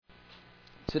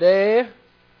Today,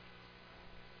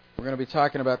 we're going to be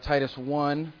talking about Titus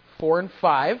 1, 4, and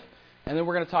 5, and then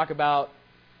we're going to talk about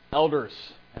elders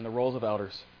and the roles of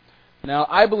elders. Now,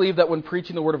 I believe that when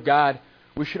preaching the Word of God,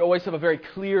 we should always have a very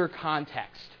clear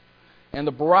context. And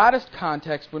the broadest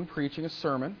context when preaching a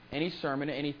sermon,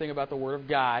 anything about the Word of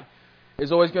God,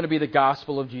 is always going to be the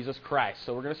gospel of Jesus Christ.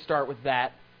 So we're going to start with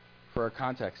that for our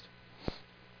context.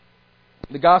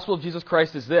 The gospel of Jesus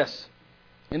Christ is this.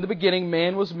 In the beginning,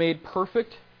 man was made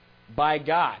perfect by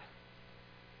God.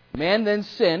 Man then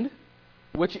sinned,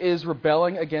 which is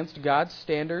rebelling against God's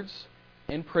standards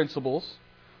and principles.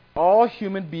 All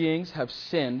human beings have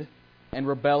sinned and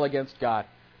rebel against God,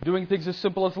 doing things as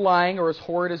simple as lying or as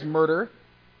horrid as murder.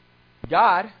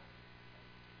 God,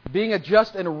 being a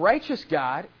just and righteous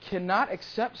God, cannot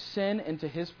accept sin into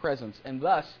His presence, and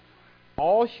thus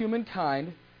all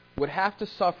humankind would have to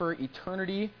suffer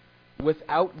eternity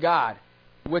without God,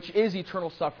 which is eternal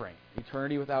suffering.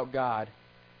 Eternity without God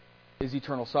is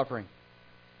eternal suffering.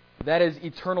 That is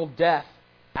eternal death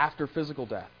after physical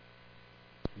death.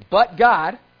 But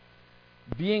God,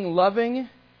 being loving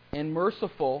and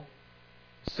merciful,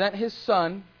 sent His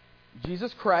Son,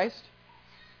 Jesus Christ,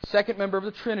 second member of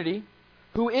the Trinity,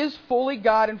 who is fully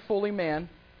God and fully man,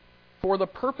 for the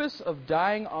purpose of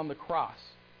dying on the cross.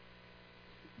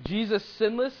 Jesus,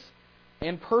 sinless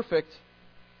and perfect,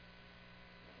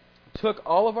 took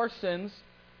all of our sins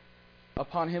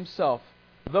upon Himself,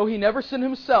 though He never sinned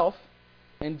Himself,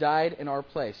 and died in our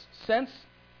place. Since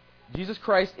Jesus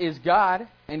Christ is God,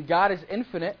 and God is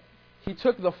infinite, He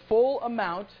took the full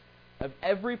amount of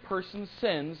every person's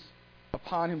sins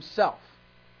upon Himself.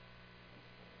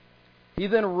 He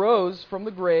then rose from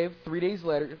the grave 3 days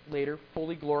later,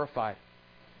 fully glorified.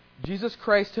 Jesus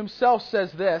Christ Himself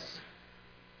says this,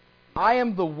 "I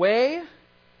am the way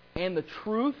and the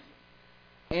truth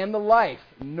and the life.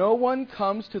 No one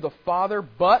comes to the Father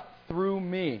but through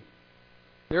me."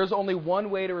 There is only one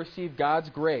way to receive God's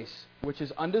grace, which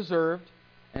is undeserved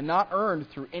and not earned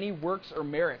through any works or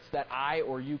merits that I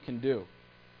or you can do.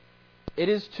 It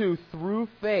is to, through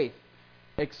faith,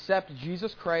 accept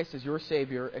Jesus Christ as your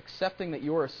Savior, accepting that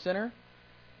you are a sinner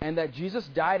and that Jesus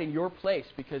died in your place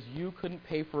because you couldn't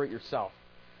pay for it yourself.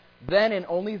 Then and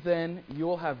only then you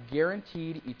will have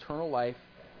guaranteed eternal life,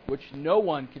 which no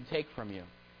one can take from you.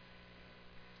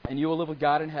 And you will live with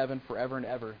God in heaven forever and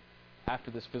ever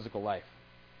after this physical life.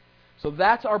 So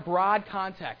that's our broad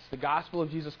context, the gospel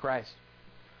of Jesus Christ.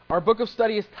 Our book of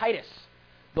study is Titus,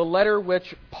 the letter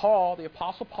which Paul, the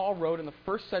Apostle Paul, wrote in the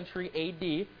 1st century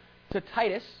A.D. to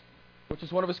Titus, which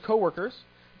is one of his co-workers.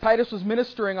 Titus was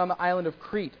ministering on the island of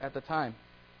Crete at the time.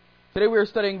 Today we are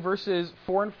studying verses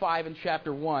 4 and 5 in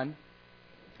chapter 1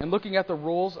 and looking at the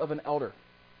roles of an elder.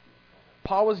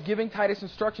 Paul was giving Titus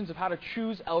instructions of how to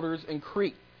choose elders in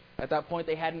Crete. At that point,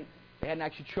 they hadn't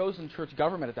actually chosen church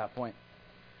government at that point.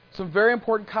 Some very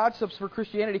important concepts for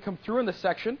Christianity come through in this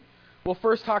section. We'll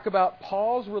first talk about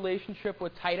Paul's relationship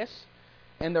with Titus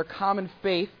and their common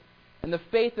faith, and the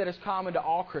faith that is common to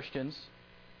all Christians.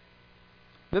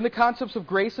 Then the concepts of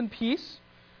grace and peace,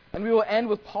 and we will end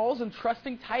with Paul's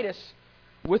entrusting Titus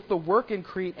with the work in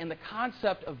Crete and the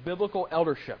concept of biblical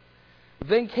eldership.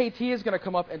 Then KT is going to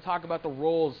come up and talk about the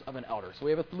roles of an elder. So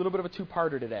we have a little bit of a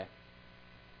two-parter today.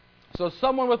 So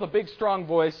someone with a big, strong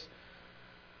voice,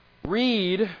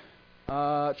 read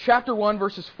chapter 1,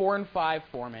 verses 4 and 5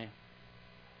 for me.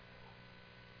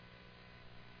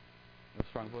 No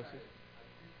strong voices?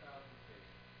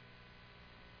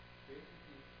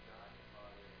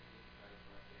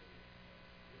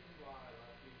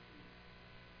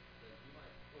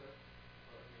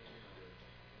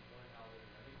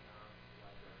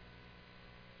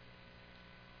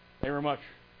 Thank you very much.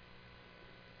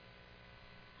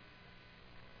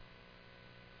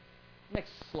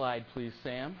 Next slide, please,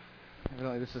 Sam.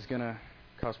 Evidently this is going to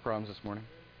cause problems this morning.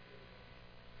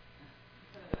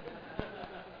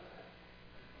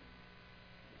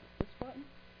 This button?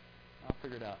 I'll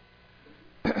figure it out.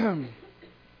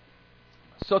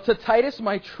 So to Titus,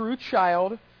 my true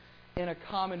child in a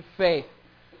common faith.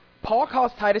 Paul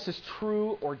calls Titus his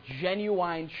true or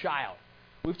genuine child.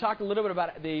 We've talked a little bit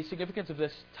about the significance of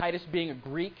this, Titus being a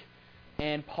Greek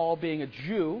and Paul being a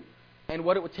Jew, and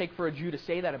what it would take for a Jew to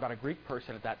say that about a Greek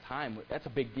person at that time. That's a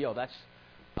big deal. That's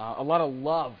a lot of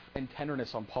love and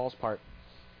tenderness on Paul's part.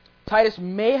 Titus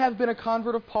may have been a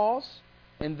convert of Paul's.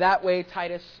 In that way,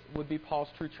 Titus would be Paul's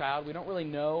true child. We don't really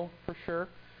know for sure.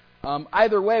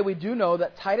 Either way, we do know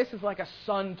that Titus is like a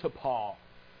son to Paul.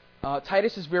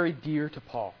 Titus is very dear to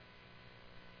Paul.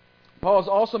 Paul is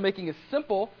also making a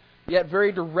simple yet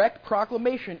very direct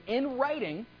proclamation in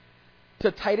writing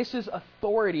to Titus's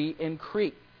authority in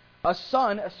Crete. A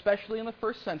son, especially in the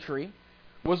first century,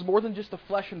 was more than just the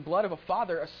flesh and blood of a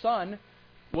father. A son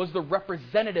was the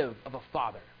representative of a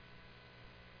father.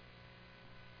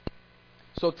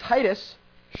 So Titus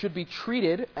should be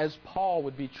treated as Paul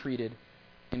would be treated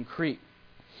in Crete.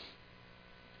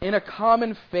 In a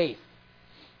common faith.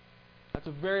 That's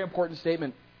a very important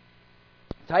statement.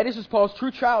 Titus is Paul's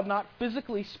true child, not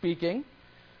physically speaking,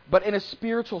 but in a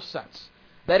spiritual sense.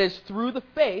 That is, through the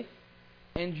faith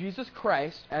in Jesus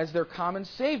Christ as their common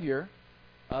Savior,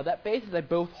 that faith they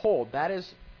both hold. That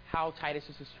is how Titus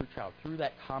is his true child, through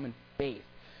that common faith.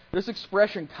 This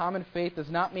expression, common faith, does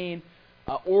not mean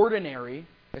ordinary.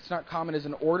 It's not common as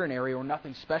an ordinary or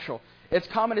nothing special. It's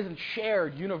common as in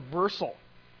shared, universal.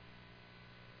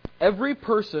 Every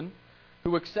person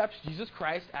who accepts Jesus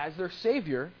Christ as their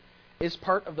Savior is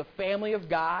part of the family of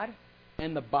God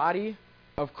and the body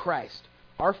of Christ.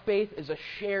 Our faith is a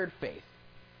shared faith.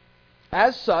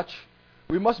 As such,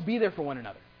 we must be there for one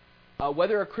another.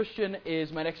 Whether a Christian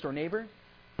is my next door neighbor,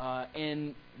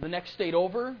 in the next state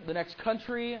over, the next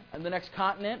country, and the next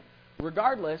continent,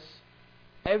 regardless,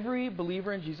 every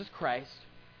believer in Jesus Christ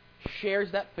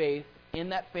shares that faith in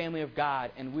that family of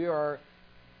God, and we are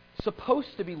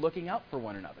supposed to be looking out for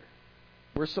one another.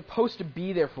 We're supposed to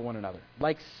be there for one another,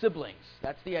 like siblings.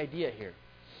 That's the idea here.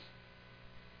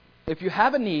 If you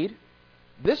have a need,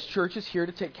 this church is here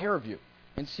to take care of you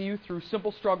and see you through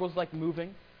simple struggles like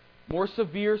moving, more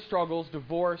severe struggles,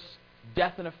 divorce,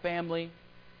 death in a family,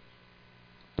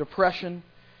 depression.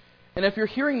 And if you're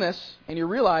hearing this and you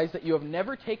realize that you have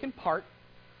never taken part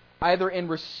either in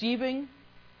receiving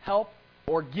help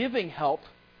or giving help,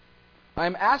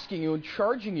 I'm asking you and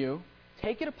charging you,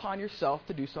 take it upon yourself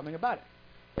to do something about it.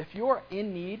 If you're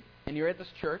in need and you're at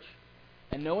this church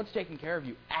and no one's taking care of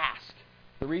you, ask.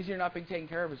 The reason you're not being taken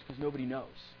care of is because nobody knows.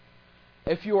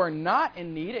 If you are not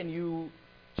in need and you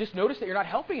just notice that you're not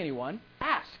helping anyone,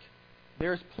 ask.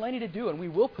 There's plenty to do and we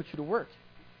will put you to work.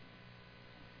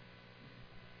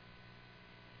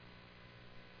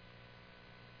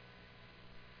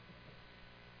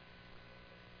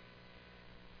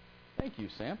 Thank you,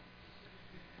 Sam.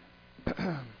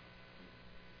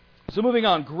 So moving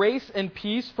on, grace and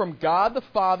peace from God the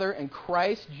Father and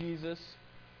Christ Jesus,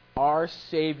 our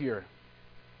Savior.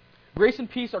 Grace and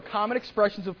peace are common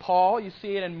expressions of Paul. You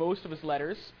see it in most of his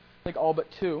letters, I think all but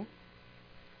two.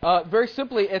 Very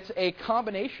simply, it's a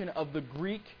combination of the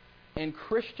Greek and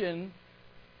Christian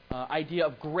idea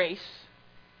of grace.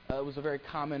 It was a very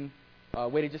common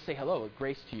way to just say hello,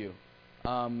 grace to you.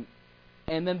 And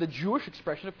then the Jewish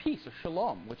expression of peace, of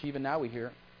shalom, which even now we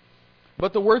hear.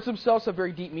 But the words themselves have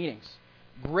very deep meanings.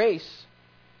 Grace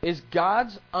is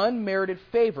God's unmerited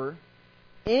favor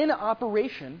in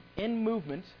operation, in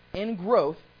movement, in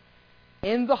growth,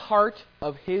 in the heart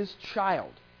of His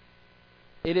child.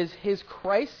 It is His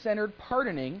Christ-centered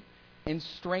pardoning and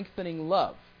strengthening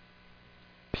love.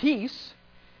 Peace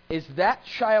is that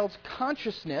child's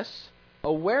consciousness,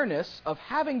 awareness of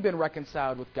having been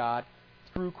reconciled with God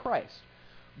through Christ.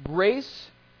 Grace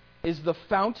is the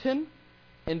fountain,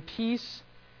 and peace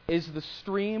is the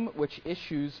stream which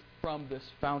issues from this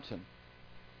fountain.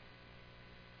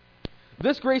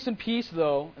 This grace and peace,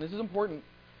 though, and this is important,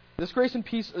 this grace and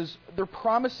peace is their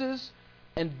promises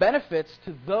and benefits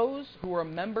to those who are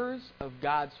members of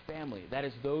God's family. That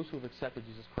is, those who have accepted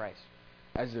Jesus Christ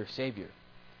as their Savior.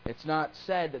 It's not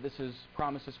said that this is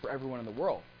promises for everyone in the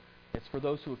world. It's for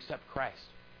those who accept Christ.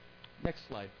 Next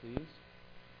slide, please.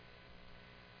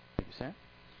 Thank you, Sam.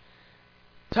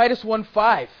 Titus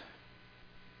 1:5.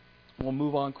 We'll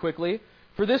move on quickly.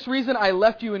 For this reason I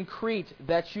left you in Crete,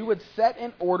 that you would set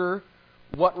in order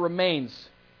what remains.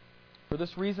 For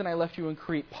this reason I left you in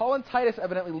Crete. Paul and Titus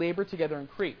evidently labored together in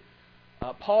Crete.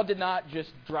 Paul did not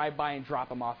just drive by and drop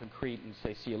him off in Crete and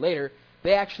say, see you later.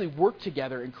 They actually worked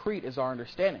together in Crete, is our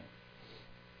understanding.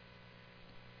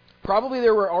 Probably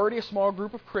there were already a small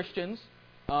group of Christians.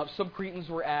 Some Cretans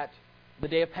were at the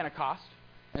day of Pentecost,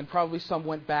 and probably some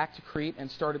went back to Crete and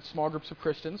started small groups of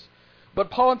Christians. But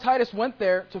Paul and Titus went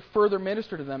there to further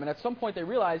minister to them, and at some point they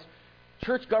realized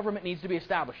church government needs to be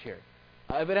established here.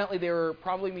 Evidently they were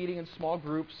probably meeting in small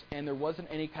groups, and there wasn't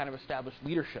any kind of established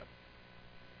leadership.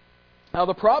 Now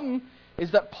the problem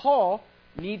is that Paul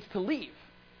needs to leave.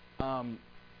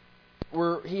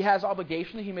 Where he has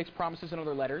obligation, he makes promises in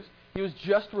other letters. He was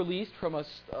just released from a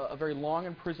very long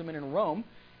imprisonment in Rome,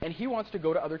 and he wants to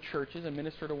go to other churches and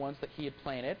minister to ones that he had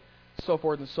planted, so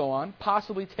forth and so on,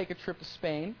 possibly take a trip to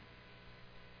Spain.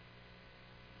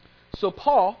 So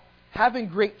Paul, having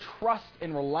great trust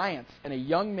and reliance in a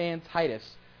young man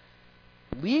Titus,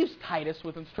 leaves Titus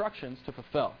with instructions to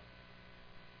fulfill.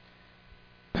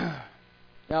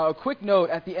 Now, a quick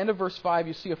note, at the end of verse 5,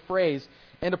 you see a phrase,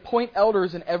 "And appoint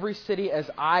elders in every city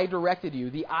as I directed you."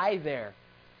 The "I" there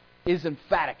is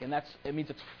emphatic, and it means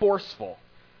it's forceful.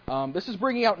 This is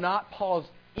bringing out not Paul's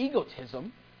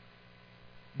egotism,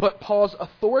 but Paul's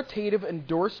authoritative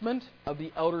endorsement of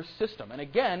the elder system. And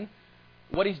again,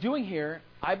 what he's doing here,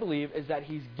 I believe, is that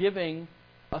he's giving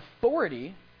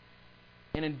authority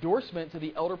and endorsement to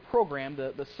the elder program,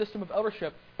 the system of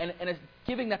eldership, and is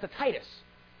giving that to Titus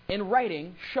in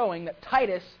writing, showing that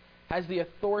Titus has the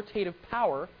authoritative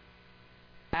power,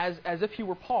 as if he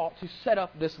were Paul, to set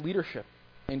up this leadership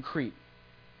in Crete.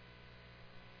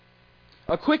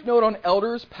 A quick note on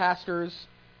elders, pastors,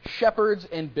 shepherds,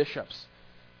 and bishops.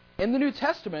 In the New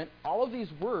Testament, all of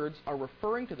these words are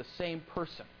referring to the same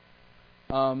person.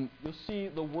 You'll see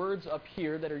the words up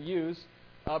here that are used.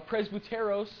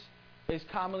 Presbyteros is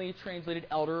commonly translated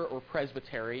elder or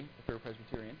presbytery, if you're a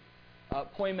Presbyterian.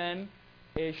 Poimen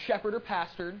is shepherd or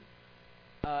pastor.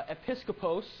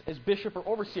 Episkopos is bishop or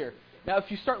overseer. Now,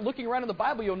 if you start looking around in the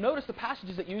Bible, you'll notice the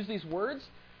passages that use these words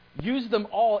use them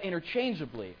all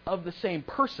interchangeably of the same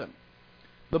person.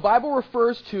 The Bible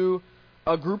refers to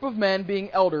a group of men being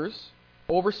elders,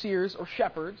 overseers, or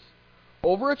shepherds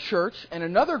over a church, and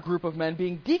another group of men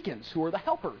being deacons, who are the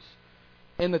helpers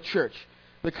in the church.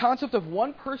 The concept of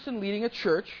one person leading a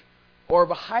church, or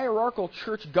of a hierarchical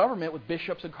church government with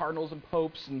bishops and cardinals and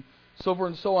popes and so forth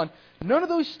and so on, none of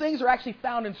those things are actually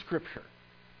found in Scripture.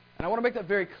 And I want to make that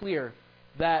very clear,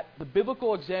 that the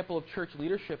biblical example of church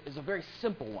leadership is a very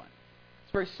simple one.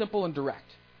 It's very simple and direct.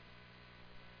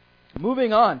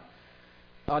 Moving on.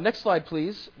 Next slide,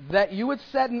 please. That you would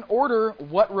set in order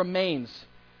what remains.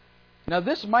 Now,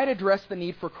 this might address the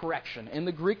need for correction. In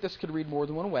the Greek, this could read more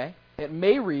than one way. It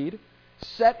may read,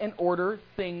 set in order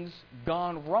things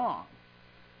gone wrong.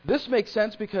 This makes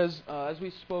sense because, as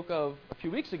we spoke of a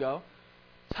few weeks ago,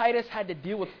 Titus had to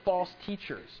deal with false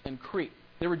teachers in Crete.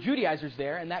 There were Judaizers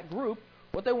there, and that group,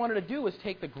 what they wanted to do was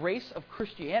take the grace of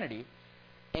Christianity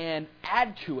and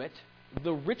add to it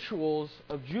the rituals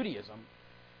of Judaism,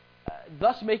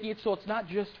 thus making it so it's not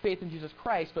just faith in Jesus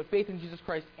Christ, but faith in Jesus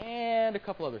Christ and a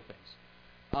couple other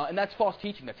things. And that's false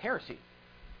teaching, that's heresy.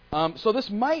 So this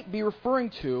might be referring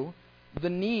to the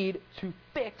need to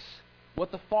fix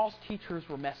what the false teachers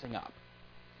were messing up.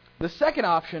 The second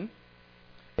option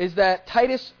is that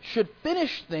Titus should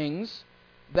finish things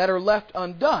that are left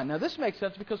undone. Now this makes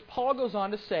sense because Paul goes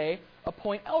on to say,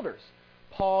 appoint elders.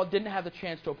 Paul didn't have the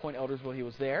chance to appoint elders while he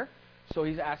was there, so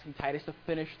he's asking Titus to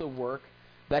finish the work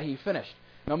that he finished.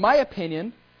 Now my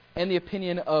opinion, and the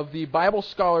opinion of the Bible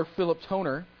scholar Philip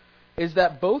Toner, is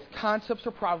that both concepts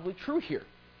are probably true here.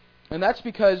 And that's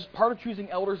because part of choosing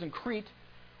elders in Crete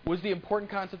was the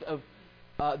important concept of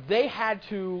they had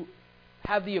to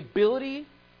have the ability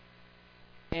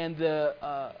and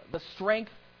the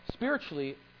strength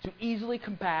spiritually to easily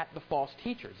combat the false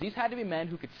teachers. These had to be men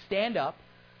who could stand up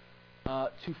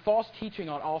to false teaching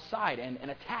on all sides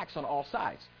and attacks on all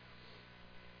sides.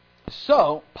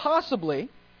 So, possibly,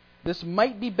 this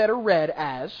might be better read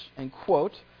as, and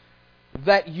quote,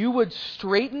 that you would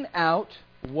straighten out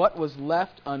what was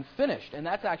left unfinished. And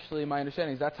that's actually, my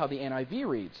understanding is that's how the NIV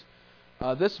reads.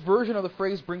 This version of the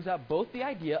phrase brings out both the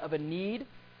idea of a need,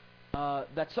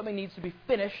 that something needs to be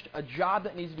finished, a job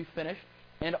that needs to be finished,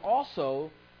 and also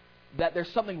that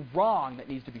there's something wrong that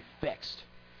needs to be fixed.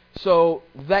 So,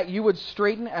 that you would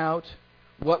straighten out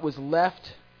what was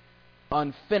left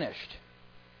unfinished.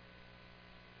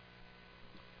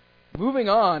 Moving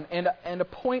on, and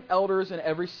appoint elders in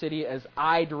every city as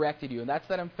I directed you. And that's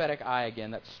that emphatic I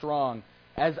again, that's strong.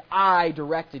 As I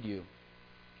directed you.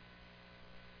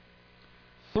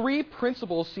 Three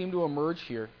principles seem to emerge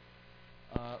here,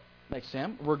 thanks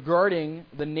Sam, regarding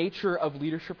the nature of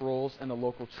leadership roles in the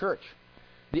local church.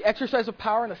 The exercise of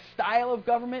power and the style of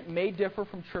government may differ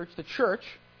from church to church,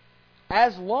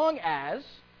 as long as,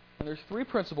 and there's three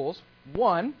principles.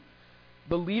 One,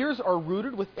 the leaders are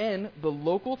rooted within the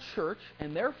local church,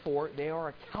 and therefore they are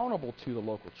accountable to the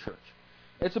local church.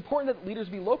 It's important that leaders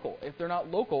be local. If they're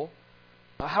not local,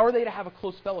 how are they to have a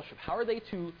close fellowship? How are they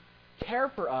to care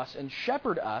for us and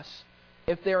shepherd us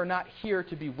if they are not here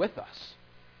to be with us?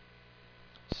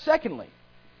 Secondly,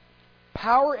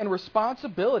 power and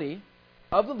responsibility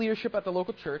of the leadership at the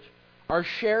local church are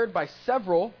shared by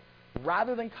several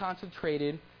rather than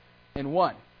concentrated in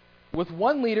one. With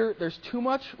one leader, there's too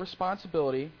much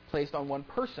responsibility placed on one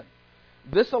person.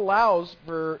 This allows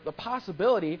for the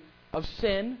possibility of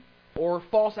sin or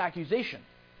false accusation.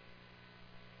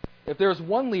 If there's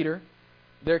one leader,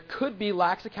 there could be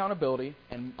lax accountability,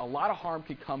 and a lot of harm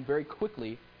could come very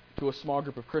quickly to a small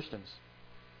group of Christians.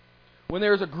 When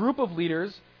there's a group of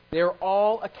leaders, They are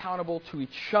all accountable to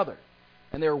each other,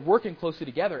 and they are working closely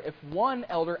together. If one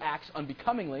elder acts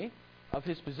unbecomingly of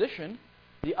his position,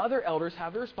 the other elders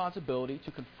have the responsibility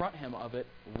to confront him of it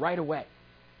right away.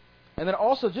 And then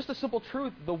also, just a simple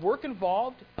truth, the work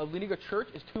involved of leading a church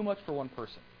is too much for one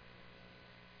person.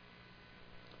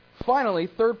 Finally,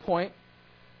 third point,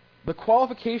 the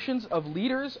qualifications of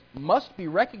leaders must be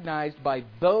recognized by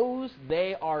those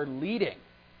they are leading.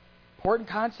 Important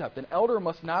concept. An elder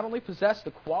must not only possess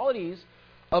the qualities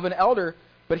of an elder,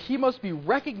 but he must be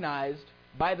recognized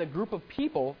by the group of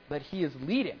people that he is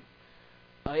leading.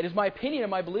 It is my opinion and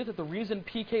my belief that the reason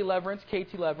P.K. Leverentz,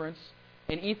 K.T. Leverentz,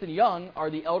 and Ethan Young are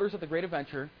the elders of the Great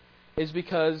Adventure is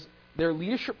because their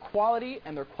leadership quality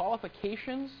and their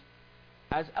qualifications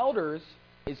as elders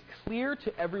is clear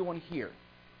to everyone here.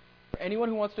 For anyone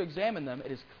who wants to examine them,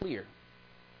 it is clear.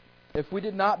 If we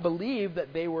did not believe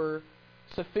that they were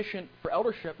sufficient for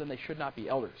eldership, then they should not be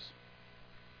elders.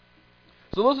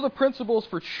 So those are the principles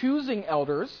for choosing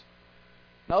elders.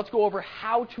 Now let's go over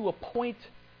how to appoint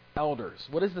elders.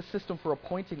 What is the system for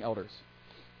appointing elders?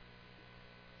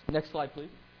 Next slide, please.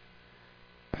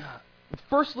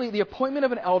 Firstly, the appointment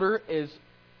of an elder is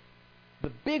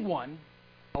the big one,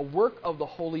 a work of the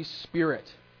Holy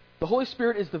Spirit. The Holy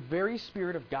Spirit is the very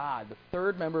Spirit of God, the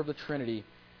third member of the Trinity,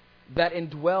 that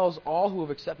indwells all who have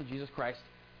accepted Jesus Christ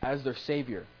as their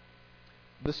Savior.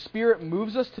 The Spirit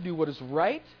moves us to do what is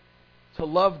right, to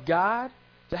love God,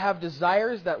 to have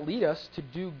desires that lead us to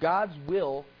do God's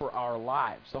will for our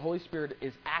lives. The Holy Spirit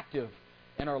is active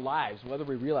in our lives, whether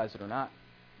we realize it or not.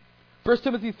 1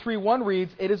 Timothy 3:1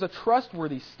 reads, "It is a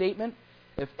trustworthy statement.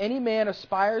 If any man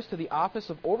aspires to the office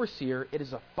of overseer, it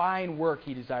is a fine work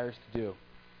he desires to do."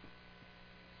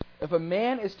 If a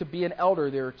man is to be an elder,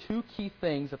 there are two key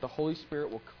things that the Holy Spirit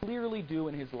will clearly do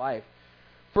in his life.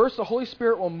 First, the Holy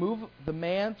Spirit will move the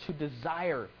man to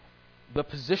desire the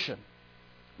position.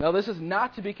 Now, this is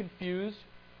not to be confused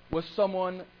with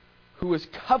someone who is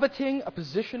coveting a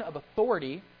position of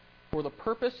authority for the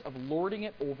purpose of lording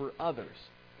it over others.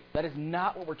 That is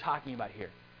not what we're talking about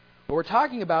here. What we're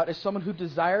talking about is someone who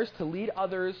desires to lead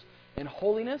others in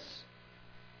holiness,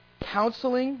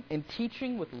 counseling, and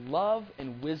teaching with love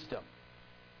and wisdom.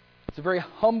 It's a very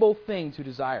humble thing to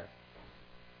desire.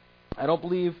 I don't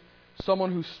believe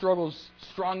someone who struggles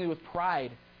strongly with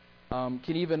pride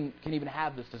can even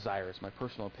have this desire. It's my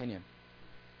personal opinion.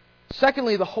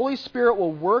 Secondly, the Holy Spirit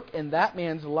will work in that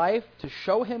man's life to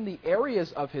show him the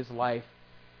areas of his life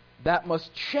that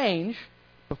must change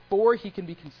before he can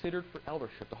be considered for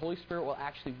eldership. The Holy Spirit will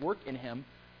actually work in him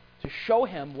to show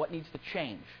him what needs to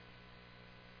change.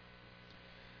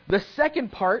 The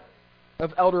second part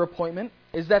of elder appointment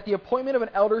is that the appointment of an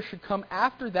elder should come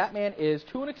after that man is,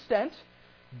 to an extent,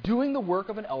 doing the work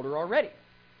of an elder already.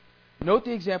 Note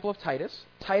the example of Titus.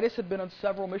 Titus had been on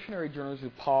several missionary journeys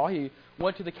with Paul. He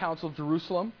went to the Council of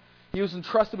Jerusalem. He was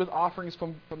entrusted with offerings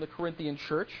from the Corinthian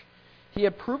church. He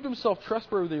had proved himself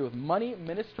trustworthy with money,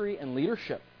 ministry, and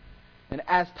leadership. And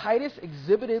as Titus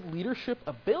exhibited leadership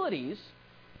abilities,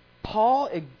 Paul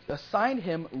assigned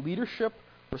him leadership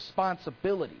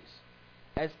responsibilities.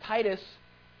 As Titus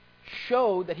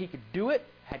showed that he could do it,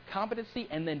 had competency,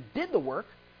 and then did the work,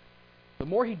 the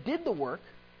more he did the work,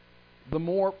 the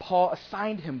more Paul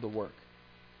assigned him the work.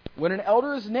 When an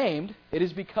elder is named, it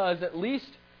is because, at least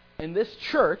in this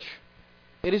church,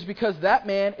 it is because that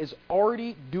man is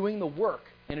already doing the work,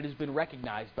 and it has been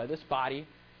recognized by this body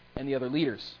and the other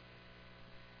leaders.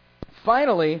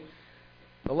 Finally,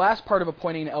 the last part of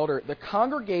appointing an elder, the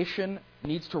congregation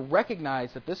needs to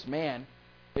recognize that this man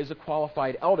is a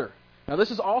qualified elder. Now,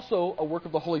 this is also a work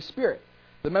of the Holy Spirit.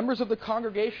 The members of the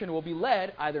congregation will be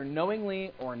led, either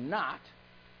knowingly or not,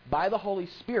 by the Holy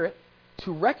Spirit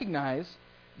to recognize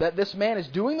that this man is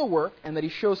doing the work and that he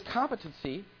shows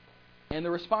competency and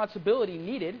the responsibility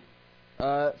needed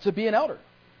to be an elder.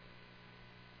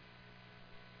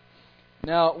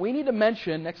 Now, we need to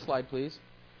mention, next slide please,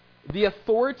 the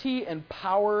authority and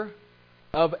power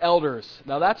of elders.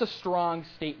 Now, that's a strong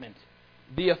statement.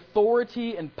 The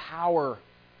authority and power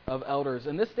of elders.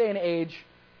 In this day and age,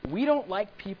 we don't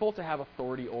like people to have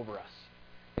authority over us.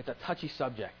 It's a touchy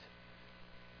subject.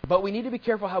 But we need to be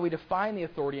careful how we define the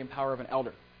authority and power of an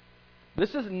elder.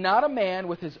 This is not a man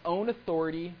with his own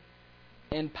authority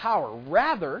and power.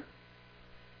 Rather,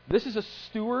 this is a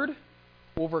steward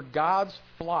over God's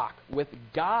flock with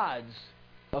God's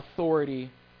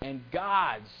authority and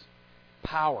God's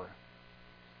power.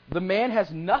 The man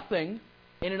has nothing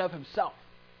in and of himself.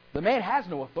 The man has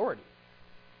no authority.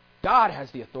 God has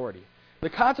the authority. The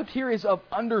concept here is of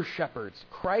under-shepherds.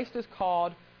 Christ is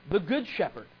called the Good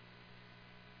Shepherd.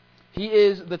 He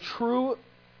is the true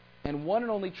and one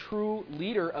and only true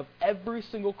leader of every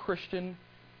single Christian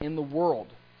in the world,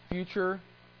 future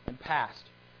and past.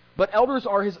 But elders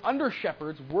are his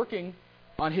under-shepherds working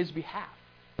on his behalf.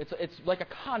 It's like a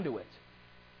conduit.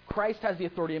 Christ has the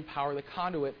authority and power. The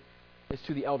conduit is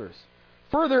to the elders.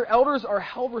 Further, elders are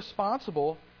held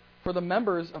responsible for the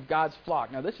members of God's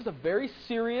flock. Now, this is a very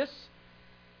serious,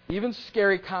 even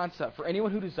scary concept. For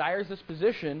anyone who desires this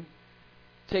position,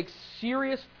 take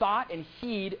serious thought and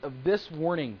heed of this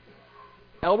warning.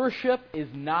 Eldership is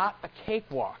not a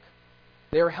cakewalk.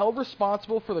 They are held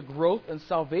responsible for the growth and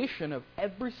salvation of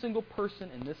every single person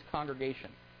in this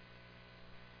congregation.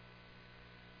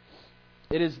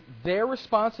 It is their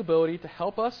responsibility to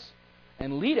help us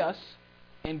and lead us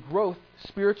in growth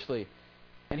spiritually.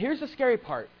 And here's the scary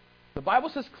part. The Bible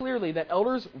says clearly that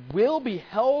elders will be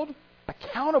held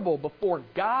accountable before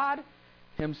God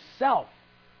Himself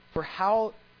for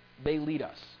how they lead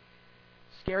us.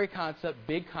 Scary concept,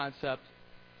 big concept.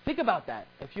 Think about that.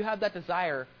 If you have that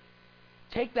desire,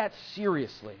 take that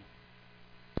seriously.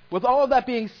 With all of that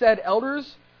being said,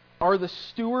 elders are the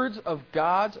stewards of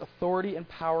God's authority and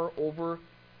power over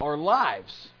our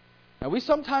lives. Now, we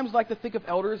sometimes like to think of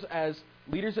elders as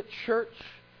leaders at church,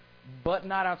 but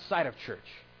not outside of church.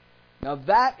 Now,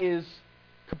 that is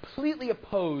completely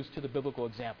opposed to the biblical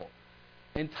example.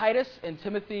 In Titus and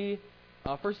Timothy,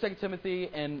 1st, 2nd Timothy,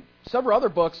 and several other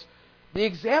books, the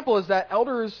example is that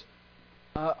elders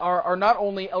are not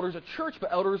only elders at church,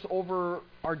 but elders over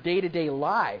our day-to-day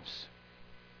lives.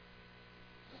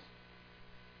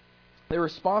 They're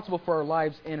responsible for our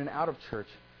lives in and out of church.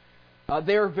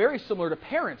 They are very similar to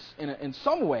parents in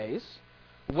some ways.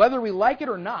 Whether we like it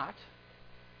or not,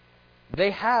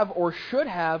 they have or should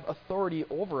have authority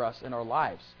over us in our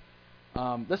lives.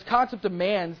 This concept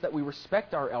demands that we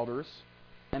respect our elders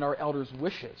and our elders'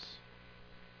 wishes.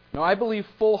 Now, I believe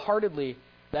full-heartedly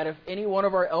that if any one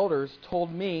of our elders told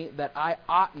me that I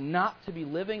ought not to be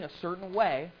living a certain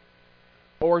way,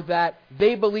 or that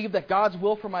they believe that God's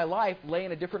will for my life lay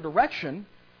in a different direction,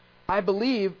 I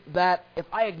believe that if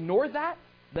I ignore that,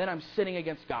 then I'm sinning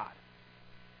against God.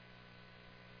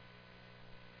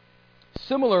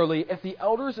 Similarly, if the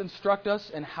elders instruct us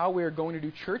in how we are going to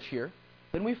do church here,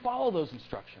 then we follow those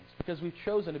instructions because we've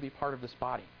chosen to be part of this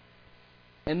body.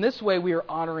 In this way, we are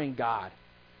honoring God.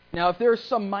 Now, if there is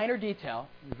some minor detail,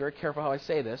 be very careful how I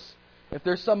say this, if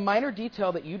there's some minor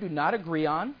detail that you do not agree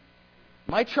on,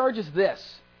 my charge is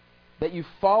this, that you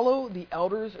follow the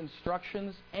elders'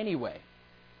 instructions anyway.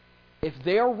 If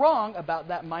they are wrong about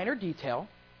that minor detail,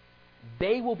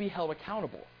 they will be held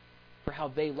accountable for how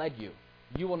they led you.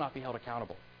 You will not be held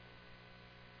accountable.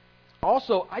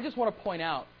 Also, I just want to point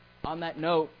out on that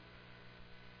note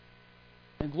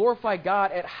and glorify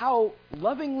God at how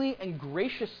lovingly and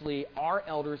graciously our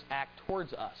elders act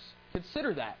towards us.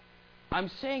 Consider that. I'm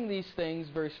saying these things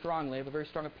very strongly. I have a very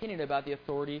strong opinion about the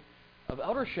authority of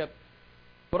eldership,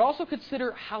 but also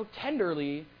consider how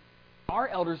tenderly our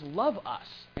elders love us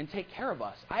and take care of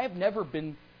us. I have never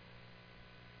been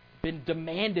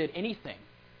demanded anything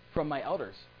from my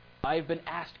elders. I have been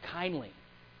asked kindly.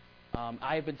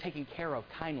 I have been taken care of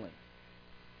kindly.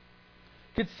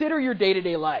 Consider your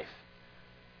day-to-day life.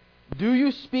 Do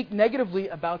you speak negatively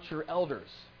about your elders?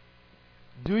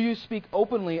 Do you speak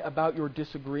openly about your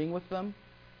disagreeing with them?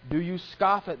 Do you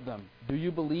scoff at them? Do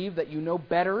you believe that you know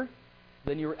better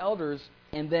than your elders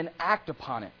and then act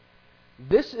upon it?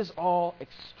 This is all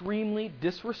extremely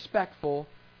disrespectful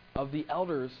of the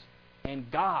elders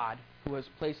and God who has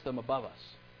placed them above us.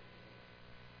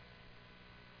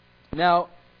 Now,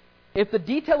 if the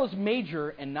detail is major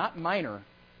and not minor,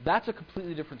 that's a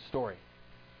completely different story.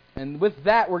 And with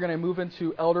that, we're going to move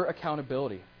into elder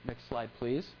accountability. Next slide,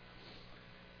 please.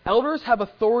 Elders have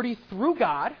authority through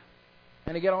God.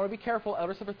 And again, I want to be careful.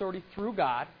 Elders have authority through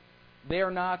God. They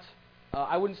are not,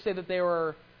 I wouldn't say that they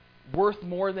are worth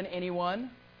more than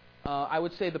anyone. I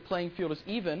would say the playing field is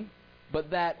even,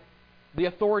 but that the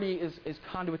authority is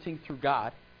conduiting through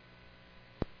God.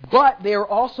 But they are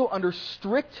also under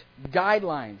strict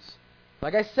guidelines.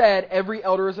 Like I said, every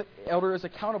elder is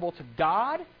accountable to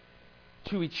God,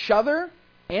 to each other,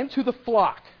 and to the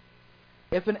flock.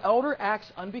 If an elder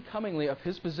acts unbecomingly of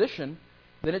his position,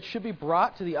 then it should be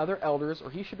brought to the other elders, or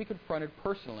he should be confronted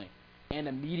personally and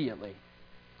immediately.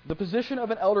 The position of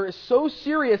an elder is so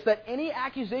serious that any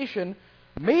accusation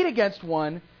made against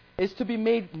one is to be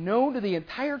made known to the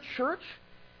entire church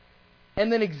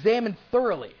and then examined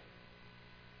thoroughly.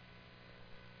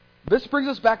 This brings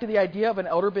us back to the idea of an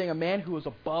elder being a man who is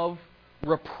above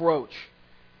reproach.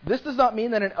 This does not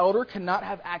mean that an elder cannot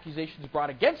have accusations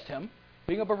brought against him.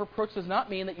 Being above reproach does not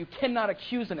mean that you cannot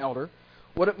accuse an elder.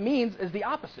 What it means is the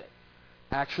opposite.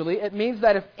 actually. It means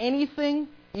that if anything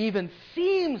even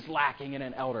seems lacking in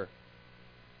an elder,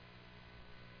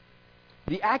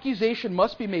 the accusation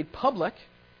must be made public,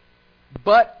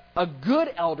 but a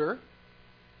good elder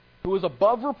who is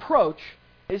above reproach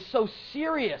is so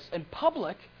serious and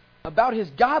public about his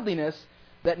godliness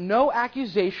that no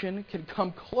accusation can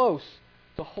come close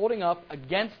to holding up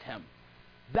against him.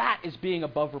 That is being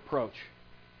above reproach.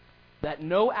 That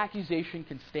no accusation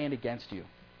can stand against you.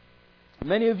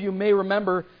 Many of you may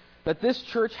remember that this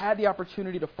church had the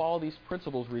opportunity to follow these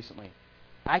principles recently.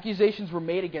 Accusations were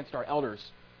made against our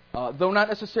elders, though not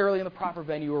necessarily in the proper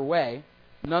venue or way.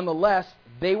 Nonetheless,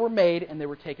 they were made and they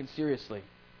were taken seriously.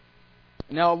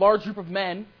 Now, a large group of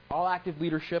men, all active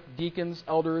leadership, deacons,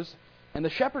 elders, and the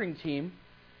shepherding team,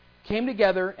 came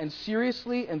together and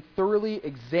seriously and thoroughly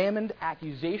examined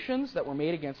accusations that were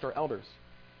made against our elders.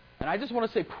 And I just want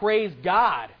to say, praise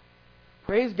God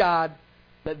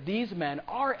that these men,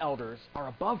 our elders, are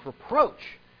above reproach,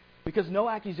 because no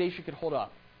accusation could hold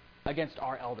up against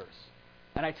our elders.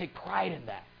 And I take pride in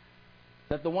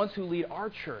that the ones who lead our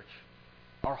church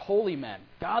are holy men,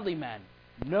 godly men.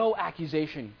 No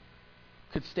accusation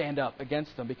could stand up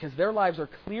against them, because their lives are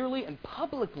clearly and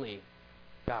publicly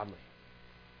godly.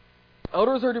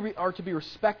 Elders are to be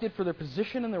respected for their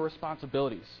position and their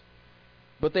responsibilities,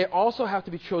 but they also have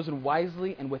to be chosen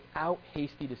wisely and without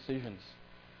hasty decisions.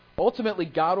 Ultimately,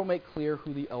 God will make clear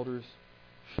who the elders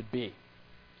should be.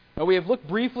 Now, we have looked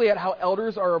briefly at how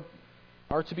elders are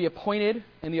to be appointed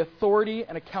and the authority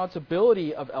and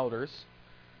accountability of elders.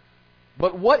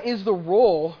 But what is the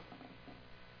role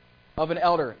of an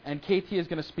elder? And KT is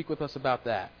going to speak with us about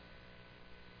that.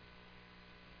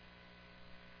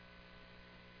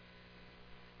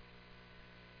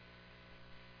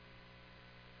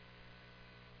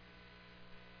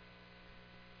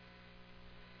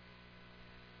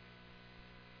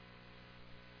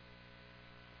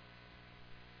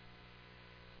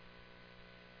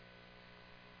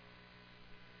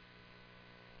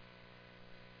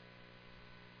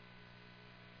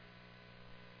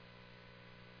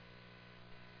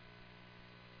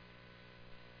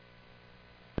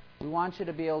 We want you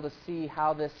to be able to see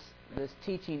how this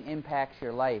teaching impacts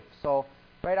your life. So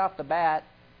right off the bat,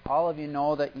 all of you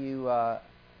know that you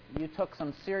took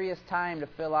some serious time to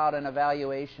fill out an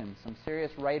evaluation. Some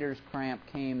serious writer's cramp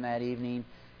came that evening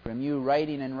from you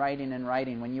writing and writing and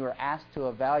writing when you were asked to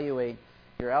evaluate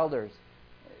your elders.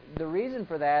 The reason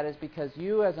for that is because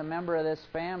you, as a member of this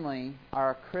family,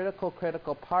 are a critical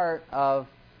part of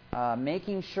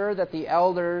making sure that the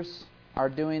elders are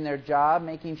doing their job,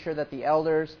 making sure that the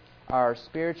elders are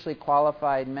spiritually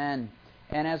qualified men.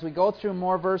 And as we go through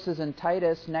more verses in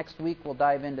Titus, next week we'll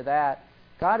dive into that,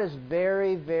 God is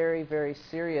very, very, very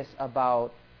serious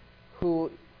about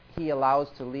who He allows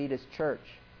to lead His church.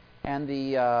 And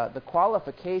the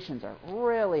qualifications are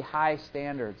really high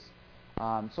standards.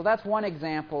 So that's one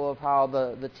example of how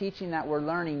the teaching that we're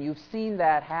learning, you've seen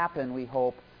that happen, we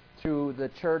hope, through the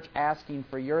church asking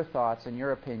for your thoughts and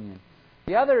your opinion.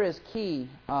 The other is key.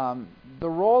 The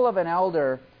role of an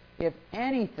elder, if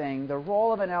anything, the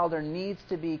role of an elder needs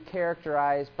to be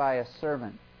characterized by a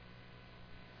servant.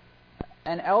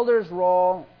 An elder's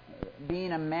role,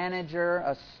 being a manager,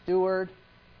 a steward,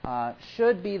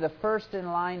 should be the first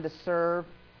in line to serve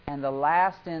and the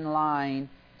last in line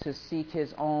to seek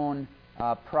his own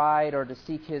pride or to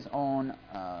seek his own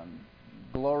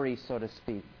glory, so to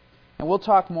speak. And we'll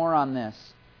talk more on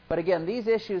this. But again, these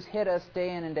issues hit us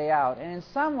day in and day out. And in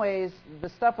some ways, the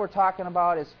stuff we're talking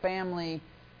about is family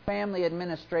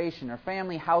administration or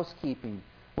family housekeeping,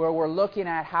 where we're looking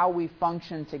at how we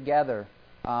function together.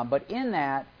 But in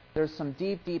that, there's some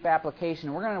deep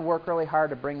application. We're going to work really hard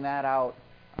to bring that out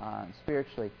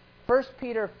spiritually. 1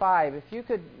 Peter 5, if you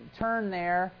could turn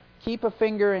there, keep a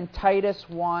finger in Titus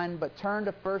 1, but turn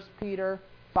to 1 Peter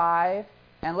 5,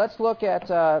 and let's look at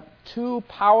two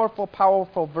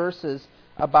powerful verses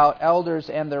about elders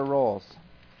and their roles.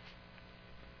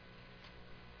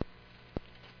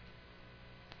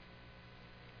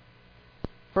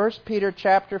 1 Peter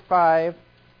chapter 5,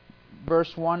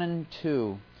 verse 1 and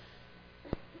 2.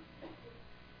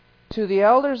 To the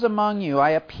elders among you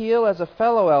I appeal as a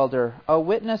fellow elder, a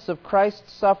witness of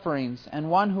Christ's sufferings, and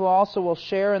one who also will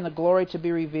share in the glory to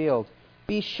be revealed.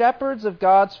 Be shepherds of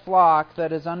God's flock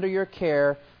that is under your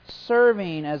care,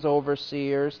 serving as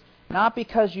overseers, not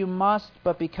because you must,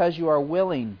 but because you are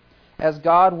willing, as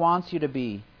God wants you to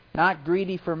be, not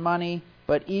greedy for money,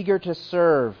 but eager to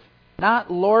serve,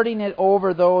 not lording it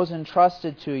over those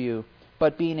entrusted to you,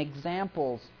 but being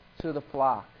examples to the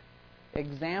flock.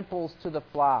 Examples to the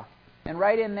flock. And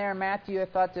right in there, Matthew, I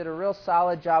thought, did a real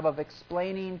solid job of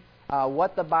explaining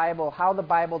how the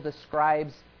Bible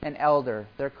describes an elder.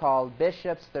 They're called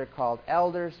bishops, they're called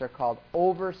elders, they're called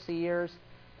overseers.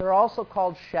 They're also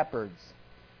called shepherds.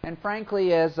 And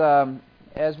frankly, as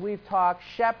we've talked,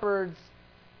 shepherds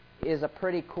is a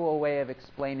pretty cool way of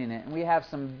explaining it. And we have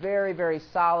some very, very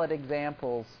solid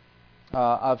examples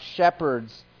of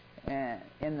shepherds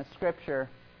in the Scripture,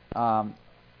 God's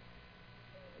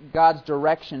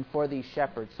direction for these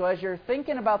shepherds. So as you're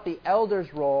thinking about the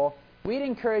elder's role, we'd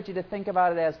encourage you to think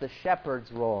about it as the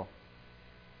shepherd's role.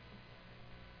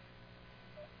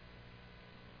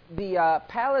 The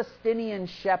Palestinian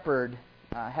shepherd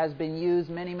has been used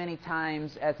many, many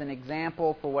times as an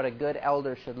example for what a good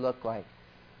elder should look like.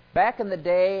 Back in the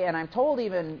day, and I'm told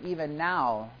even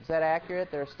now, is that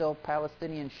accurate? There are still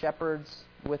Palestinian shepherds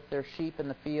with their sheep in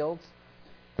the fields.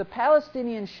 The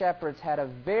Palestinian shepherds had a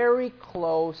very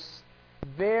close,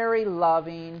 very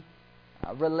loving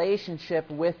relationship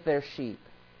with their sheep.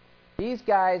 These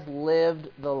guys lived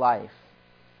the life.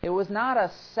 It was not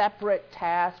a separate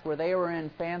task where they were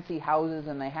in fancy houses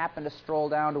and they happened to stroll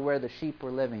down to where the sheep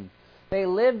were living. They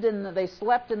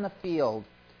slept in the field.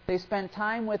 They spent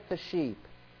time with the sheep.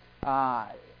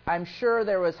 I'm sure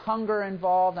there was hunger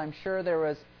involved. I'm sure there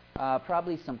was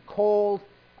probably some cold,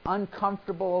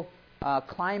 uncomfortable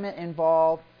climate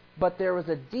involved. But there was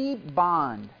a deep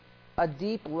bond, a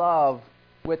deep love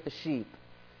with the sheep.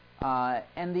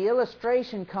 And the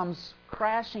illustration comes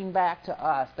crashing back to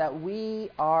us that we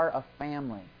are a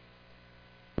family.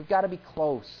 We've got to be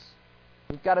close.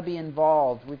 We've got to be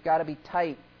involved. We've got to be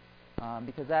tight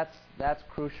because that's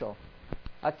crucial.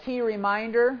 A key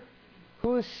reminder,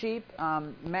 whose sheep?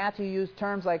 Matthew used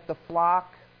terms like the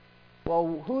flock.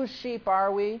 Well, whose sheep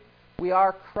are we? We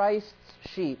are Christ's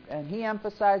sheep. And he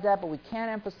emphasized that, but we can't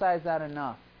emphasize that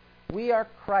enough. We are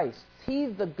Christ's.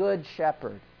 He's the good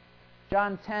shepherd.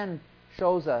 John 10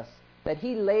 shows us that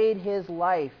he laid his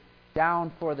life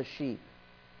down for the sheep.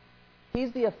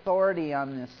 He's the authority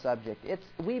on this subject.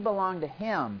 We belong to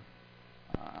him.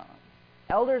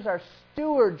 Elders are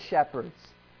steward shepherds.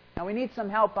 Now we need some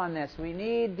help on this. We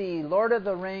need the Lord of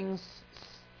the Rings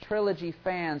trilogy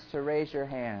fans to raise your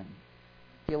hand.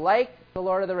 If you like the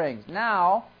Lord of the Rings.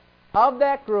 Now, of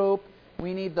that group,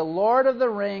 we need the Lord of the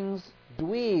Rings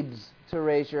dweebs to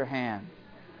raise your hand.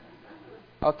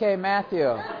 Okay,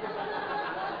 Matthew.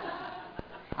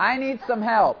 I need some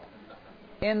help.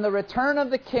 In the Return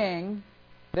of the King,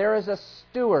 there is a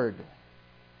steward.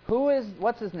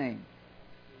 What's his name?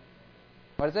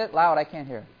 What is it? Loud, I can't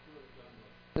hear.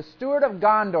 The steward of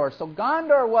Gondor. So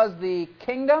Gondor was the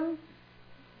kingdom.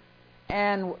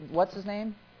 And what's his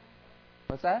name?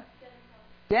 What's that?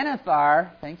 Denethor.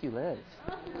 Thank you, Liz.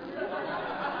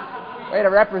 Way to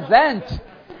represent.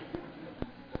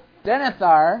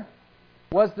 Denethor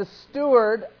was the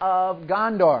steward of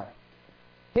Gondor.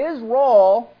 His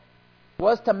role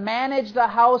was to manage the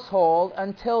household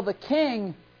until the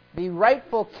king, the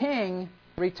rightful king,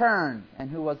 returned. And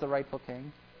who was the rightful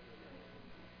king?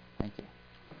 Thank you.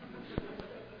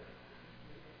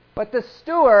 But the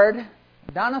steward,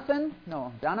 Donovan?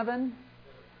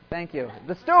 Thank you.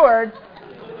 The steward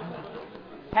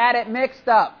had it mixed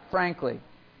up, frankly.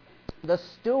 The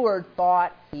steward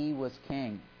thought he was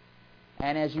king.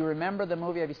 And as you remember the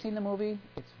movie, have you seen the movie?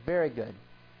 It's very good.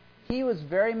 He was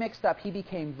very mixed up. He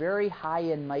became very high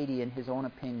and mighty in his own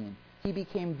opinion. He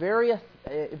became very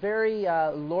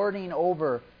lording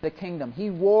over the kingdom. He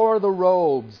wore the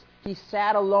robes. He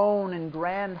sat alone in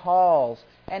grand halls.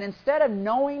 And instead of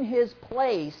knowing his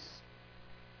place,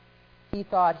 he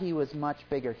thought he was much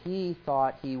bigger. He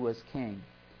thought he was king.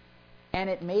 And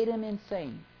it made him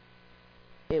insane.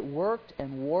 It worked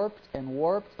and warped and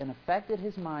warped and affected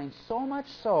his mind so much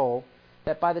so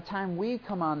that by the time we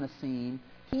come on the scene,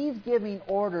 he's giving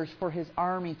orders for his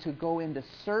army to go into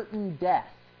certain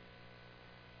death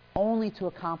only to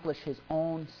accomplish his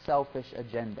own selfish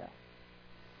agenda.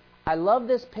 I love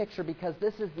this picture because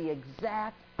this is the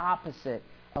exact opposite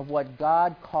of what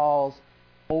God calls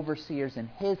overseers in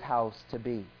his house to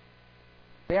be.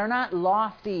 They are not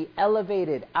lofty,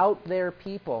 elevated, out there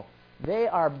people. They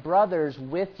are brothers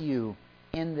with you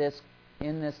in this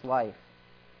life.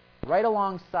 Right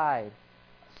alongside.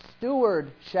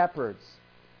 Steward shepherds.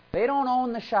 They don't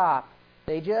own the shop.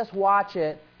 They just watch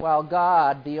it while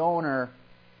God, the owner,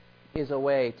 is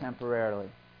away temporarily.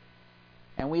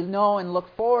 And we know and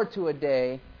look forward to a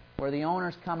day where the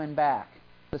owner's coming back.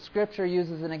 The Scripture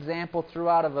uses an example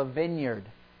throughout of a vineyard,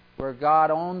 where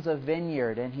God owns a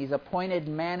vineyard and he's appointed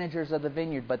managers of the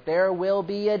vineyard. But there will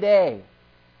be a day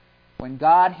when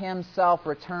God himself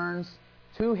returns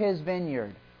to his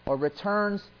vineyard or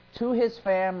returns to his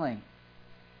family.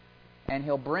 And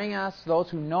he'll bring us, those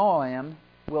who know him,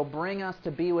 will bring us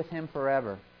to be with Him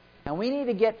forever. And we need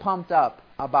to get pumped up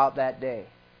about that day.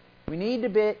 We need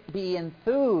to be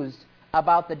enthused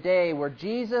about the day where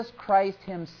Jesus Christ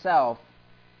Himself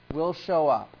will show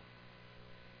up.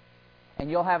 And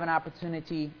you'll have an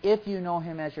opportunity, if you know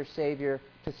Him as your Savior,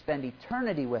 to spend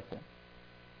eternity with Him.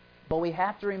 But we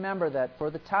have to remember that for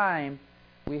the time,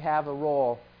 we have a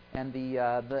role. And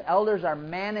the elders are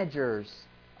managers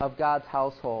of God's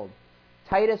household.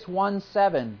 Titus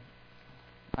 1:7.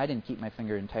 I didn't keep my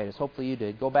finger in Titus. Hopefully you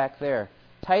did. Go back there.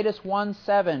 Titus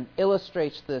 1:7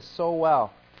 illustrates this so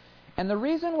well. And the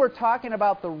reason we're talking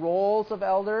about the roles of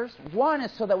elders, one,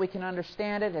 is so that we can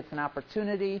understand it. It's an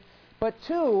opportunity. But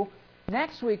two,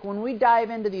 next week when we dive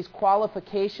into these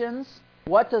qualifications,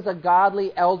 what does a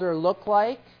godly elder look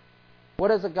like? What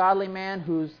does a godly man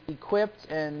who's equipped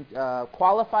and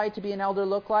qualified to be an elder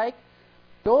look like?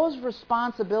 Those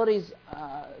responsibilities,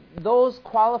 those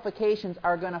qualifications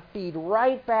are going to feed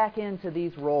right back into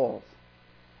these roles.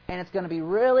 And it's going to be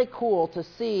really cool to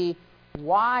see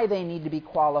why they need to be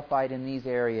qualified in these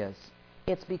areas.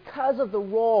 It's because of the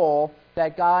role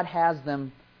that God has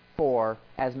them for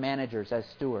as managers, as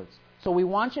stewards. So we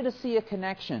want you to see a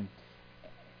connection.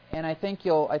 And I think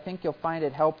you'll find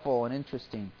it helpful and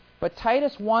interesting. But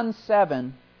Titus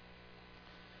 1:7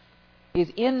 is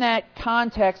in that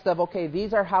context of, okay,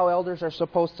 these are how elders are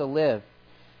supposed to live.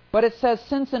 But it says,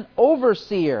 since an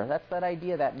overseer, that's that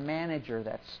idea, that manager,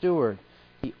 that steward,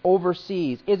 he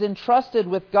oversees, is entrusted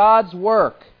with God's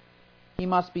work, he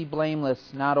must be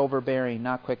blameless, not overbearing,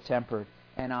 not quick-tempered,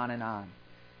 and on and on.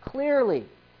 Clearly,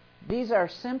 these are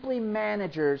simply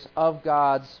managers of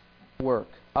God's work,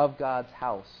 of God's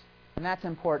house. And that's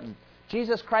important.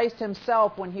 Jesus Christ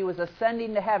Himself, when He was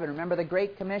ascending to heaven, remember the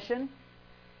Great Commission?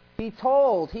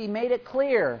 He made it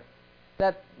clear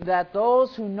that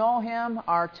those who know Him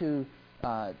are to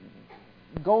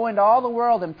go into all the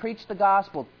world and preach the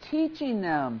gospel, teaching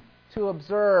them to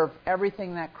observe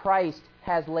everything that Christ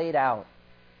has laid out.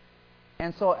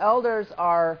 And so elders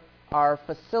are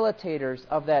facilitators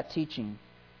of that teaching.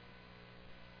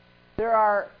 There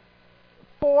are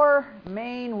 4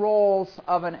 main roles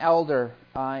of an elder,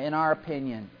 in our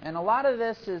opinion. And a lot of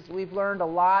this is, we've learned a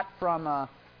lot from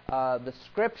the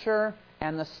Scripture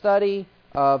and the study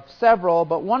of several,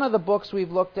 but one of the books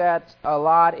we've looked at a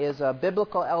lot is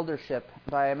Biblical Eldership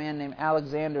by a man named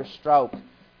Alexander Strout.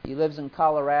 He lives in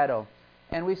Colorado.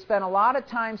 And we've spent a lot of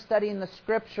time studying the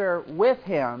Scripture with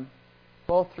him,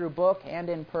 both through book and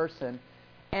in person,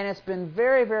 and it's been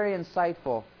very, very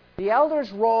insightful. The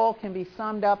elder's role can be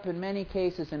summed up in many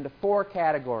cases into 4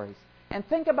 categories. And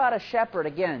think about a shepherd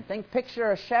again.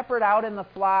 Picture a shepherd out in the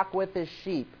flock with his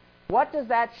sheep. What does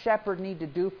that shepherd need to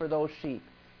do for those sheep?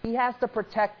 He has to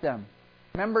protect them.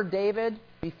 Remember David,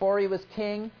 before he was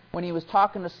king, when he was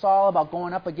talking to Saul about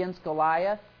going up against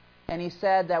Goliath? And he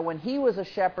said that when he was a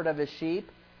shepherd of his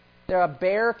sheep, a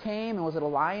bear came, and was it a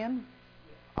lion?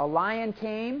 A lion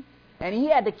came, and he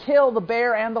had to kill the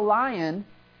bear and the lion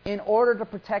in order to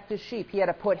protect his sheep. He had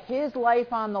to put his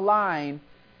life on the line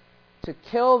to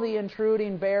kill the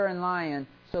intruding bear and lion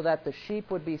so that the sheep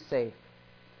would be safe.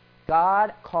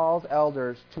 God calls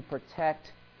elders to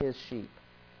protect His sheep.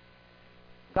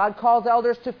 God calls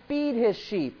elders to feed His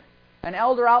sheep. An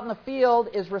elder out in the field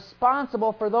is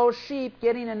responsible for those sheep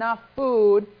getting enough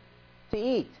food to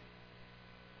eat.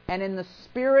 And in the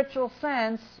spiritual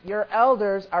sense, your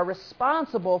elders are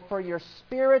responsible for your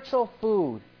spiritual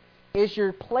food. Is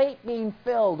your plate being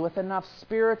filled with enough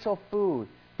spiritual food?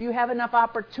 Do you have enough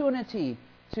opportunity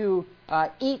to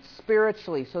eat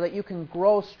spiritually so that you can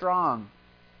grow strong?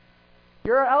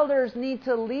 Your elders need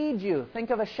to lead you. Think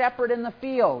of a shepherd in the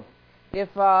field. If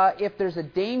there's a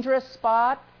dangerous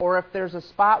spot, or if there's a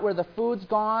spot where the food's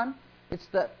gone, it's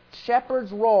the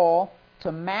shepherd's role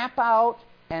to map out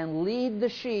and lead the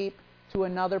sheep to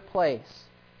another place.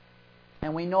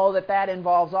 And we know that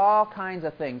involves all kinds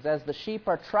of things. As the sheep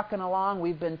are trucking along,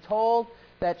 we've been told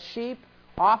that sheep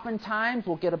oftentimes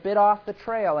will get a bit off the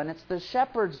trail, and it's the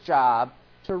shepherd's job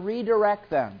to redirect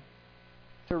them.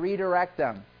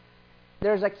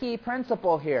 There's a key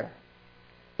principle here.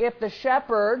 If the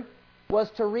shepherd was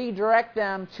to redirect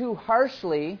them too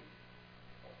harshly,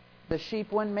 the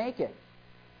sheep wouldn't make it.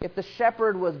 If the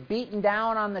shepherd was beaten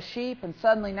down on the sheep and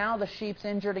suddenly now the sheep's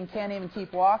injured and can't even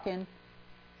keep walking,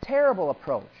 terrible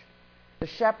approach. The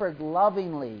shepherd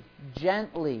lovingly,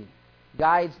 gently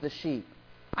guides the sheep.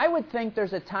 I would think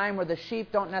there's a time where the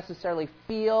sheep don't necessarily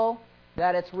feel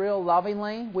that it's real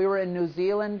lovingly. We were in New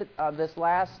Zealand this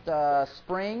last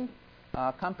spring.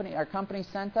 Our company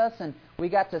sent us, and we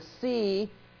got to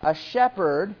see a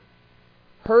shepherd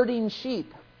herding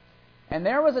sheep. And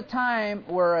there was a time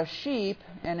where a sheep,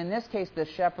 and in this case the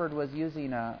shepherd was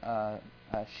using a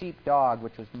sheep dog,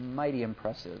 which was mighty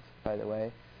impressive, by the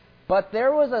way. But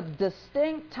there was a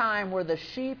distinct time where the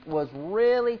sheep was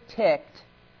really ticked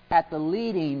at the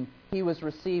leading he was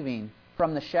receiving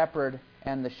from the shepherd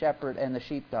and the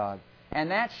sheepdog.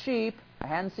 And that sheep, I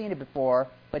hadn't seen it before,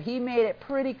 but he made it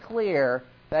pretty clear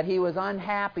that he was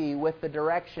unhappy with the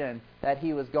direction that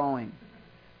he was going.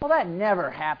 Well, that never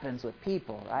happens with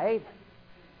people, right?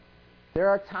 There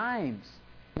are times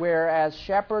where, as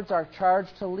shepherds are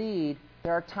charged to lead,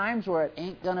 there are times where it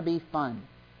ain't going to be fun.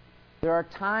 There are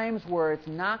times where it's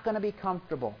not going to be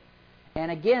comfortable. And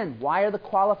again, why are the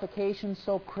qualifications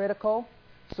so critical?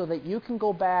 So that you can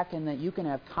go back and that you can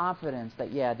have confidence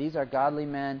that, yeah, these are godly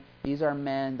men, these are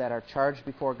men that are charged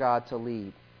before God to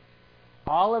lead.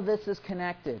 All of this is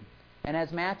connected. And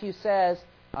as Matthew says,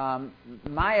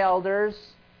 my elders,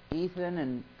 Ethan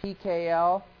and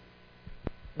PKL,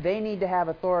 they need to have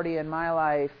authority in my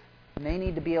life, and they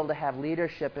need to be able to have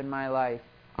leadership in my life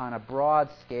on a broad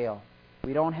scale.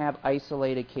 We don't have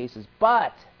isolated cases.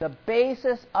 But the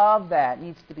basis of that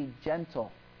needs to be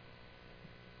gentle,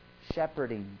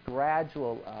 shepherding,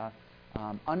 gradual,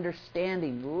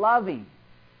 understanding, loving.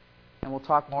 And we'll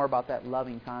talk more about that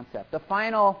loving concept. The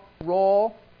final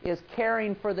role is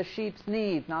caring for the sheep's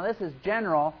needs. Now this is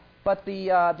general, but the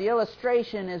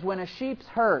illustration is when a sheep's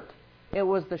hurt, it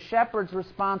was the shepherd's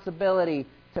responsibility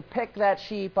to pick that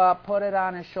sheep up, put it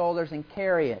on his shoulders, and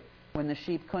carry it when the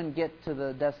sheep couldn't get to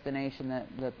the destination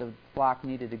that the flock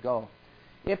needed to go.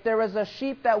 If there was a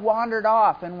sheep that wandered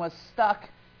off and was stuck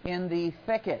in the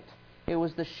thicket, it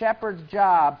was the shepherd's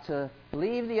job to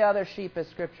leave the other sheep, as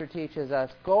Scripture teaches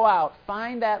us, go out,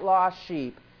 find that lost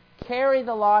sheep, carry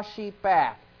the lost sheep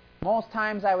back. Most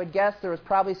times I would guess there was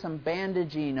probably some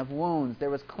bandaging of wounds. There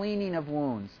was cleaning of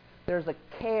wounds. There's a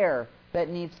care that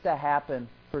needs to happen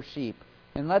for sheep.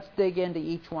 And let's dig into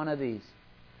each one of these.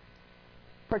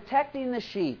 Protecting the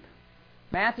sheep.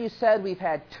 Matthew said we've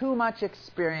had too much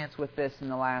experience with this in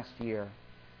the last year.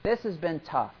 This has been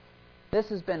tough. This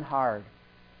has been hard.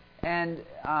 And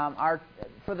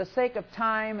for the sake of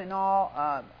time and all,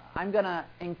 I'm going to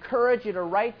encourage you to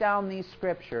write down these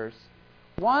scriptures.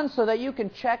 One, so that you can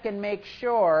check and make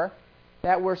sure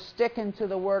that we're sticking to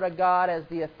the Word of God as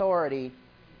the authority.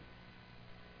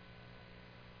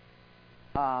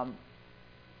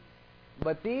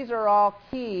 But these are all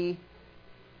key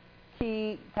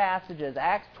passages.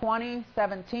 Acts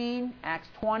 20:17, Acts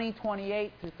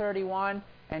 20:28-31,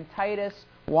 and Titus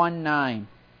 1:9.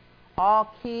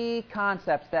 All key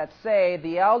concepts that say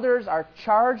the elders are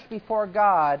charged before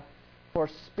God for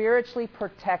spiritually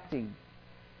protecting.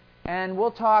 And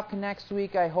we'll talk next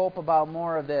week, I hope, about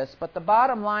more of this. But the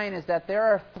bottom line is that there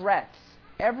are threats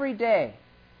every day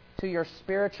to your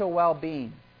spiritual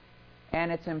well-being.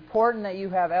 And it's important that you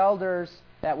have elders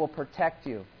that will protect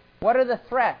you. What are the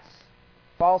threats?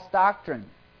 False doctrine.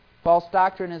 False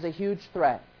doctrine is a huge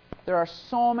threat. There are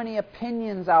so many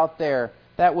opinions out there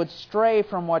that would stray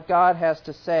from what God has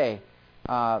to say.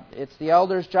 It's the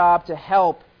elder's job to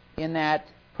help in that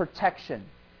protection.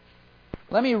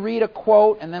 Let me read a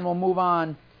quote and then we'll move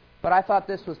on. But I thought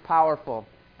this was powerful.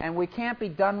 And we can't be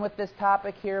done with this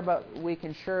topic here, but we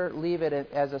can sure leave it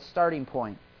as a starting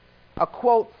point. A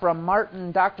quote from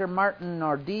Dr. Martin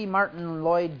or D. Martin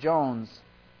Lloyd-Jones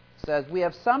says, "We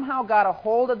have somehow got a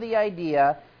hold of the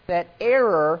idea that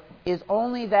error is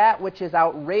only that which is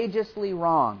outrageously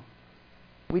wrong.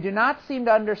 We do not seem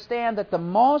to understand that the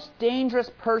most dangerous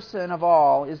person of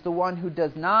all is the one who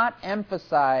does not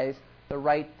emphasize the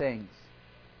right things."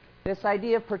 This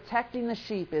idea of protecting the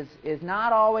sheep is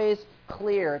not always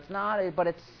clear. But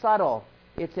it's subtle.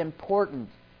 It's important.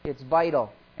 It's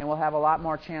vital. And we'll have a lot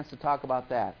more chance to talk about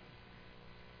that.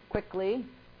 Quickly,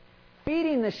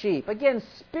 feeding the sheep. Again,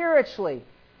 spiritually.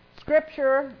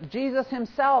 Scripture, Jesus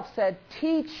himself said,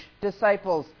 teach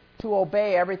disciples to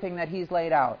obey everything that he's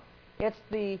laid out. It's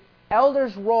the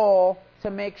elder's role to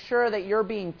make sure that you're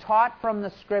being taught from the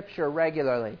Scripture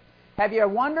regularly. Have you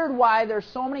wondered why there's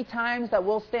so many times that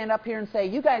we'll stand up here and say,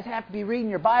 you guys have to be reading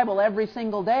your Bible every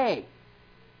single day?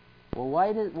 Well,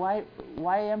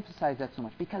 why emphasize that so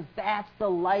much? Because that's the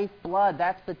lifeblood.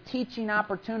 That's the teaching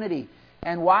opportunity.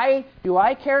 And why do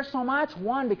I care so much?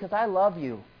 One, because I love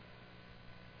you.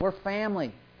 We're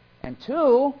family. And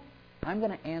two, I'm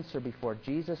going to answer before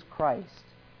Jesus Christ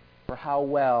for how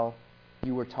well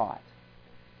you were taught.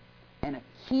 And a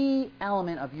key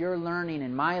element of your learning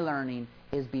and my learning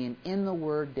is being in the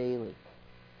Word daily.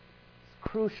 It's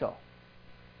crucial.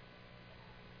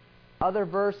 Other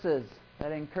verses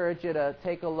that I encourage you to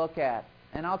take a look at.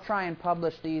 And I'll try and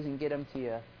publish these and get them to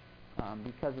you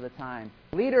because of the time.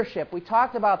 Leadership, we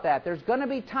talked about that. There's going to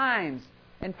be times.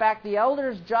 In fact, the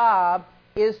elder's job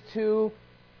is to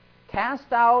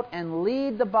cast out and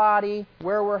lead the body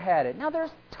where we're headed. Now,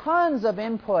 there's tons of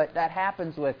input that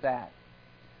happens with that.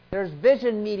 There's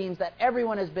vision meetings that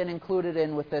everyone has been included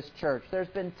in with this church. There's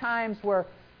been times where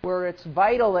it's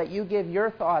vital that you give your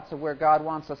thoughts of where God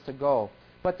wants us to go.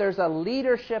 But there's a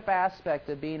leadership aspect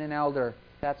of being an elder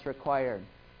that's required.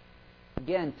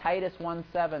 Again, Titus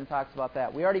 1:7 talks about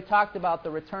that. We already talked about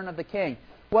the return of the king.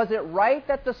 Was it right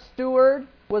that the steward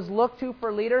was looked to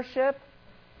for leadership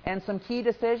and some key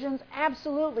decisions?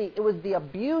 Absolutely. It was the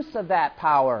abuse of that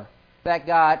power that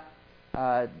got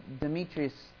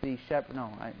Demetrius the shepherd. No,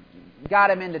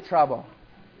 got him into trouble.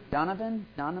 Donathar.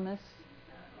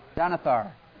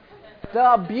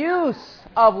 The abuse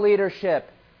of leadership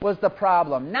was the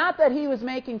problem. Not that he was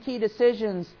making key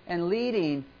decisions and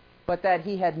leading, but that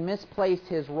he had misplaced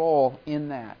his role in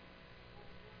that.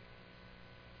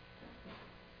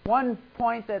 One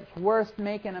point that's worth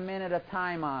making a minute of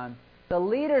time on. The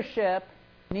leadership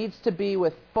needs to be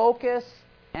with focus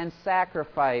and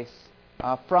sacrifice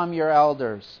from your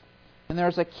elders. And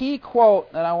there's a key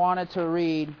quote that I wanted to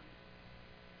read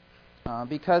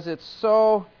because it's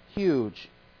so huge.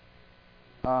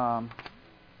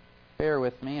 Bear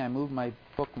with me, I moved my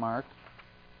bookmark.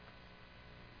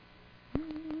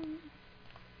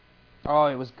 Oh,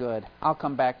 it was good. I'll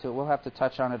come back to it. We'll have to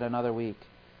touch on it another week.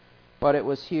 But it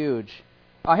was huge.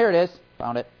 Oh, here it is.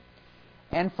 Found it.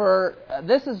 And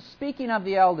this is speaking of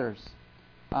the elders.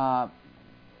 For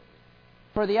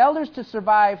the elders to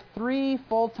survive 3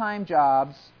 full-time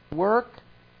jobs, work,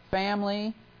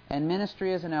 family, and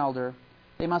ministry as an elder,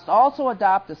 they must also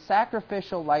adopt a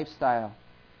sacrificial lifestyle.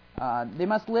 They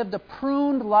must live the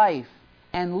pruned life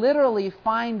and literally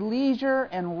find leisure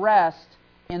and rest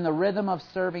in the rhythm of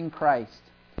serving Christ.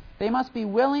 They must be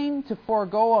willing to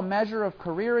forego a measure of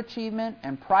career achievement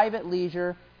and private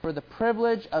leisure for the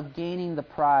privilege of gaining the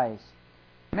prize.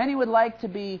 Many would like to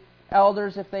be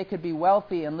elders if they could be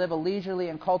wealthy and live a leisurely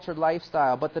and cultured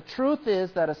lifestyle, but the truth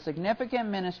is that a significant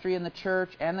ministry in the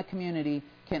church and the community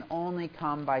can only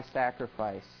come by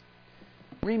sacrifice.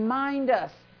 Remind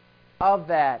us of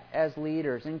that as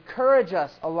leaders. Encourage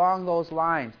us along those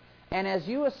lines. And as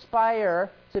you aspire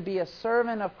to be a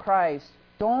servant of Christ,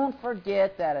 don't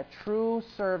forget that a true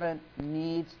servant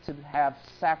needs to have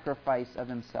sacrifice of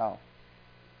himself.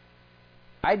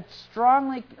 I'd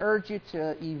strongly urge you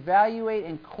to evaluate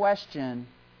and question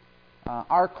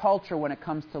our culture when it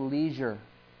comes to leisure.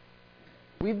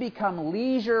 We've become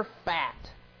leisure fat.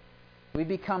 We've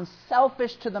become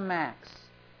selfish to the max.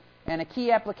 And a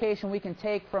key application we can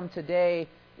take from today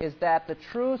is that the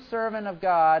true servant of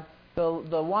God,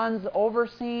 the ones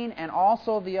overseen and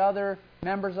also the other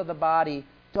members of the body,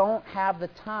 don't have the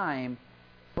time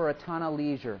for a ton of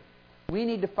leisure. We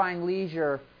need to find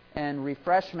leisure and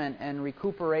refreshment and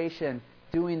recuperation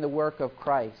doing the work of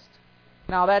Christ.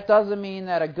 Now, that doesn't mean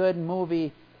that a good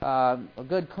movie, a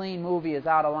good clean movie is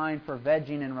out of line for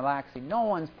vegging and relaxing. No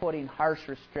one's putting harsh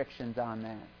restrictions on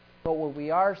that. But what we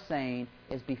are saying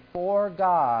is before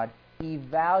God,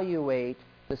 evaluate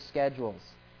the schedules.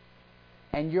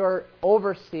 And your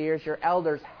overseers, your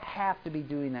elders, have to be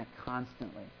doing that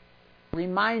constantly.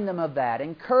 Remind them of that.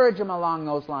 Encourage them along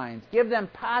those lines. Give them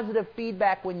positive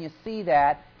feedback when you see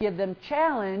that. Give them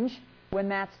challenge when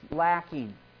that's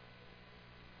lacking.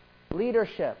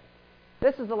 Leadership.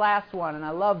 This is the last one, and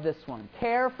I love this one.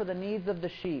 Care for the needs of the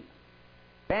sheep.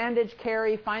 Bandage,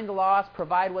 carry, find the lost,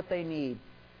 provide what they need.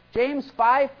 James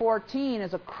 5:14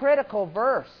 is a critical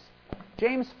verse.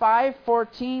 James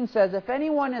 5:14 says, if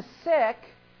anyone is sick,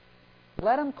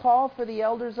 let him call for the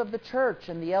elders of the church,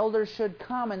 and the elders should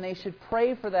come and they should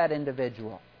pray for that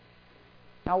individual.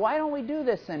 Now, why don't we do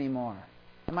this anymore?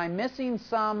 Am I missing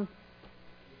some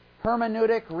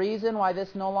hermeneutic reason why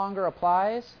this no longer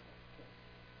applies?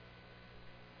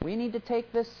 We need to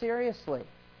take this seriously.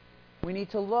 We need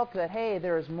to look that, hey,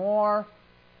 there's more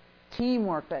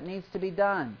teamwork that needs to be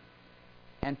done.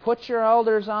 And put your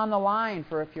elders on the line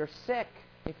for if you're sick,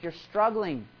 if you're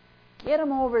struggling. Get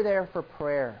them over there for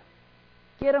prayer.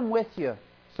 Get them with you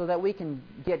so that we can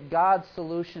get God's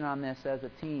solution on this as a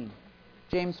team.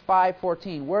 James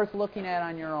 5:14, worth looking at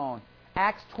on your own.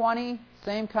 Acts 20,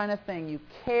 same kind of thing. You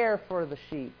care for the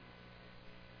sheep.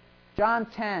 John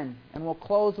 10, and we'll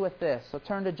close with this. So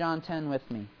turn to John 10 with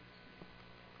me.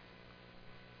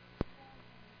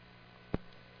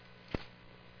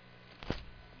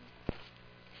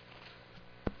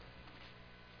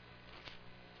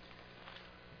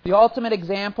 The ultimate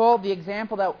example, the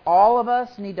example that all of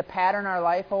us need to pattern our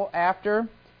life after,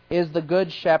 is the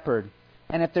Good Shepherd.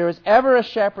 And if there was ever a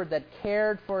shepherd that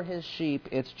cared for his sheep,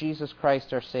 it's Jesus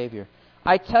Christ our Savior.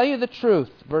 I tell you the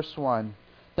truth, verse 1.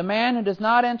 The man who does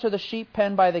not enter the sheep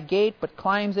pen by the gate, but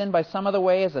climbs in by some other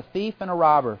way, is a thief and a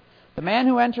robber. The man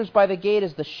who enters by the gate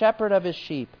is the shepherd of his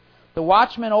sheep. The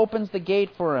watchman opens the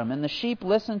gate for him, and the sheep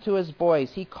listen to his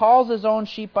voice. He calls his own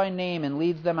sheep by name and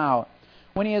leads them out.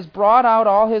 When he has brought out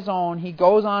all his own, he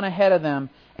goes on ahead of them,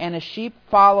 and his sheep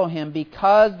follow him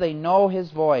because they know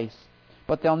his voice.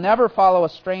 But they'll never follow a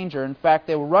stranger. In fact,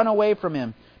 they will run away from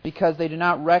him because they do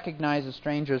not recognize a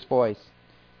stranger's voice.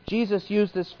 Jesus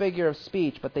used this figure of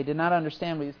speech, but they did not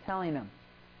understand what he was telling them.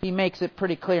 He makes it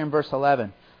pretty clear in verse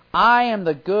 11. I am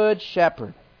the good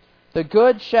shepherd. The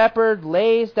good shepherd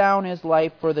lays down his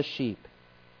life for the sheep.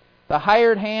 The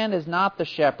hired hand is not the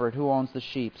shepherd who owns the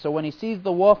sheep. So when he sees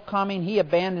the wolf coming, he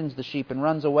abandons the sheep and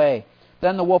runs away.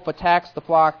 Then the wolf attacks the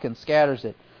flock and scatters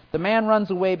it. The man runs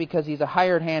away because he's a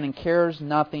hired hand and cares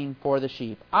nothing for the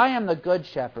sheep. I am the good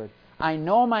shepherd. I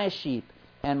know my sheep,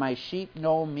 and my sheep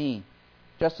know me,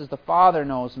 just as the Father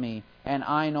knows me, and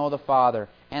I know the Father,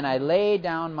 and I lay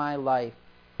down my life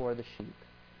for the sheep.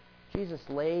 Jesus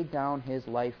laid down his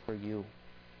life for you.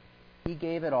 He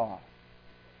gave it all.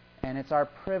 And it's our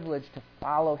privilege to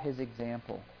follow his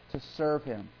example, to serve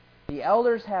him. The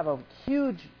elders have a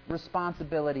huge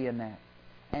responsibility in that.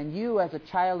 And you, as a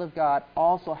child of God,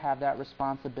 also have that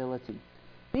responsibility.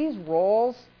 These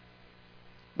roles,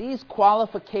 these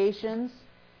qualifications,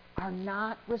 are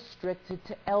not restricted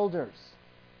to elders.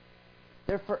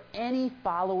 They're for any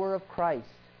follower of Christ.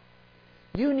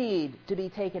 You need to be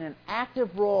taking an active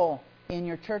role in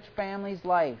your church family's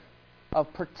life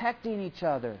of protecting each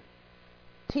other,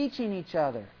 teaching each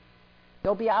other.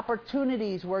 There'll be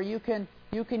opportunities where you can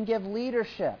give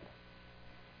leadership.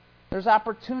 There's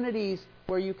opportunities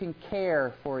where you can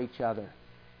care for each other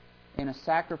in a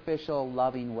sacrificial,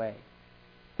 loving way.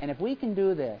 And if we can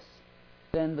do this,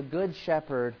 then the Good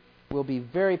Shepherd will be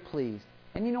very pleased.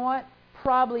 And you know what?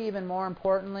 Probably even more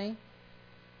importantly,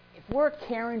 if we're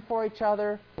caring for each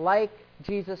other like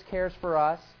Jesus cares for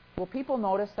us, will people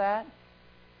notice that?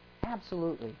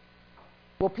 Absolutely.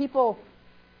 Will people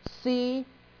see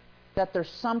that there's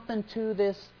something to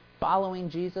this following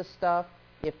Jesus stuff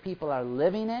if people are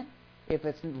living it, if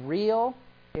it's real,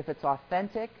 if it's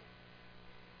authentic?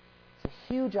 It's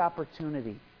a huge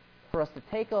opportunity for us to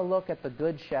take a look at the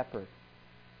Good Shepherd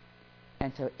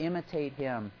and to imitate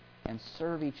him and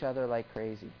serve each other like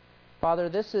crazy. Father,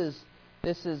 this is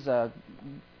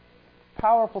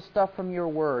powerful stuff from your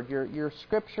word. Your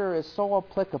scripture is so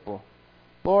applicable.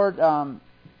 Lord,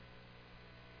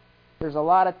 there's a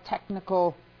lot of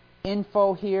technical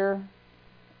info here,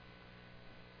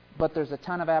 but there's a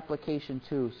ton of application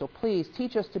too. So please,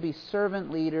 teach us to be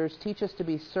servant leaders. Teach us to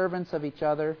be servants of each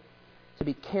other, to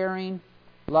be caring,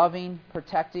 loving,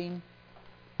 protecting.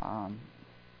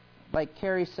 Like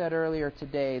Carrie said earlier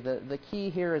today, the key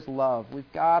here is love.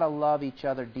 We've got to love each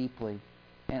other deeply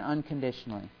and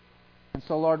unconditionally. And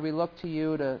so, Lord, we look to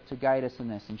you to guide us in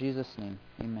this. In Jesus' name,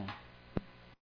 amen.